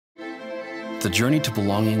The journey to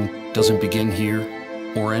belonging doesn't begin here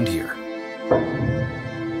or end here.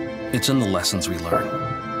 It's in the lessons we learn,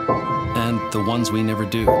 and the ones we never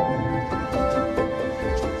do.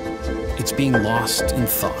 It's being lost in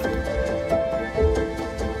thought,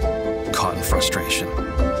 caught in frustration.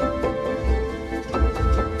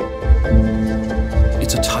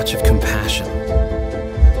 It's a touch of compassion,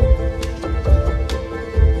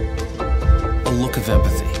 a look of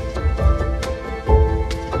empathy.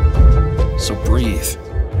 So breathe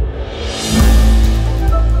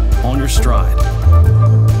on your stride.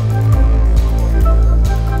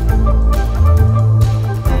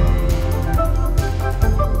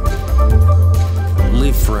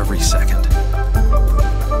 Live for every second.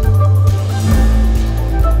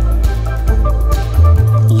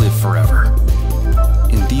 Live forever.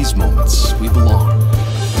 In these moments, we belong.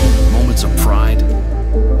 Moments of pride,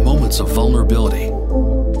 moments of vulnerability,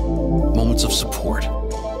 moments of support.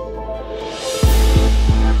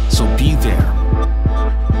 So be there,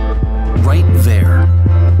 right there,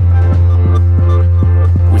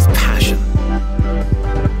 with passion,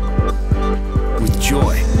 with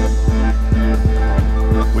joy,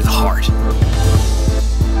 with heart.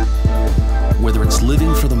 Whether it's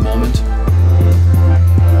living for the moment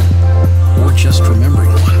or just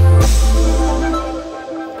remembering one.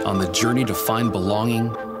 On the journey to find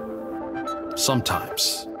belonging,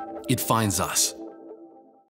 sometimes it finds us.